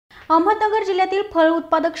अहमदनगर जिल्ह्यातील फळ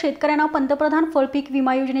उत्पादक शेतकऱ्यांना पंतप्रधान फळ पीक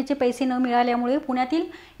विमा योजनेचे पैसे न मिळाल्यामुळे पुण्यातील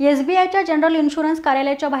एसबीआयच्या जनरल इन्शुरन्स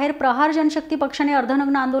कार्यालयाच्या बाहेर प्रहार जनशक्ती पक्षाने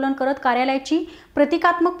अर्धनग्न आंदोलन करत कार्यालयाची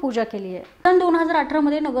प्रतिकात्मक पूजा केली आहे। सन 2018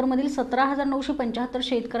 मध्ये नगरमधील 17,975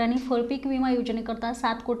 शेतकऱ्यांनी फळ पीक विमा योजनेकरता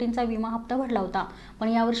 7 कोटींचा विमा हप्ता भरला होता। पण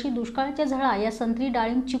यावर्षी दुष्काळाच्या झळा या संत्री,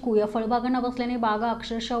 डाळिंब, चिकू या फळबागांना बसल्याने बागा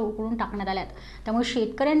अक्षरशः उकळून टाकण्यात आल्यात। त्यामुळे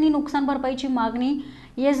शेतकऱ्यांनी नुकसान भरपाईची मागणी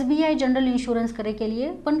एसबीआय जनरल इन्शुरन्सकडे केली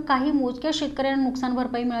आहे। पण काही मोजक्या शेतकऱ्यांना नुकसान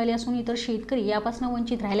भरपाई मिळाली असून इतर शेतकरी यापासून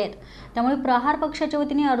वंचित राहिले आहेत। त्यामुळे प्रहार पक्षाच्या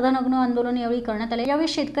वतीने अर्धनग्न आंदोलन यावेळी करण्यात आले। यावेळी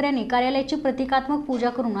शेतकऱ्यांनी कार्यालयाची प्रतिकात्मक पूजा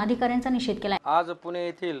करून अधिकाऱ्यांचा निषेध केला। आज पुणे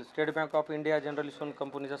येथील state bank of India general insurance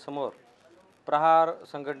कंपनीच्या समोर प्रहार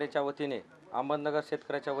संघटनेच्या वतीने अहमदनगर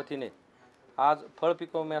शेतकऱ्याच्या वतीने आज फळ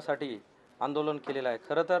पीक विम्यासाठी आंदोलन केलेलं आहे।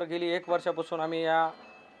 खरं तर गेली 1 वर्षापासून आम्ही या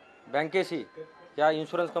बँकेशी या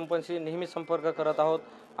इन्शुरन्स कंपनीशी नेहमी संपर्क करत आहोत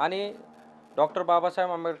आणि डॉक्टर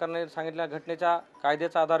बाबासाहेब आंबेडकरांनी सांगितलेल्या घटनेच्या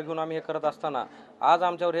कायद्याचा आधार घेऊन आम्ही हे करत असताना आज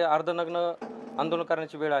आमच्यावर हे अर्धनग्न आंदोलन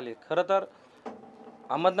करण्याची वेळ आली। खरं तर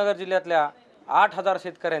अहमदनगर जिल्ह्यातल्या 8,000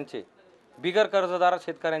 शेतकऱ्यांचे बिगर कर्जदार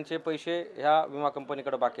शेतकऱ्यांचे पैसे ह्या विमा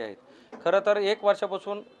कंपनीकडे बाकी आहेत। खरं तर 1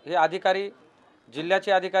 वर्षापासून हे अधिकारी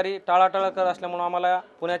जिल्ह्याचे अधिकारी टाळाटाळ करत असल्यामुळे आम्हाला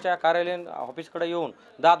पुण्याच्या कार्यालयीन ऑफिसकडे येऊन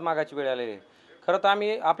दाद मागायची वेळ आलेली आहे। खरं तर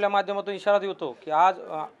आम्ही आपल्या माध्यमातून इशारा देतो की आज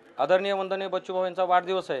आदरणीय वंदनीय बच्चूभाऊ यांचा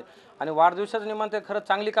वाढदिवस आहे आणि वाढदिवसाच्या निमित्त खरंच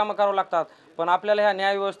चांगली कामं करावं लागतात, पण आपल्याला ह्या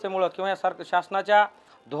न्यायव्यवस्थेमुळं किंवा या शासनाच्या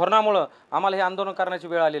धोरणामुळं आम्हाला हे आंदोलन करण्याची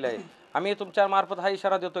वेळ आलेली आहे। आम्ही तुमच्या मार्फत हा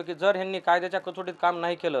इशारा देतो की जर ह्यांनी कायद्याच्या कसोटीत काम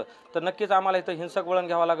नाही केलं तर नक्कीच आम्हाला इथं हिंसक वळण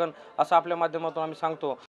घ्यावं लागेल असं आपल्या माध्यमातून आम्ही सांगतो।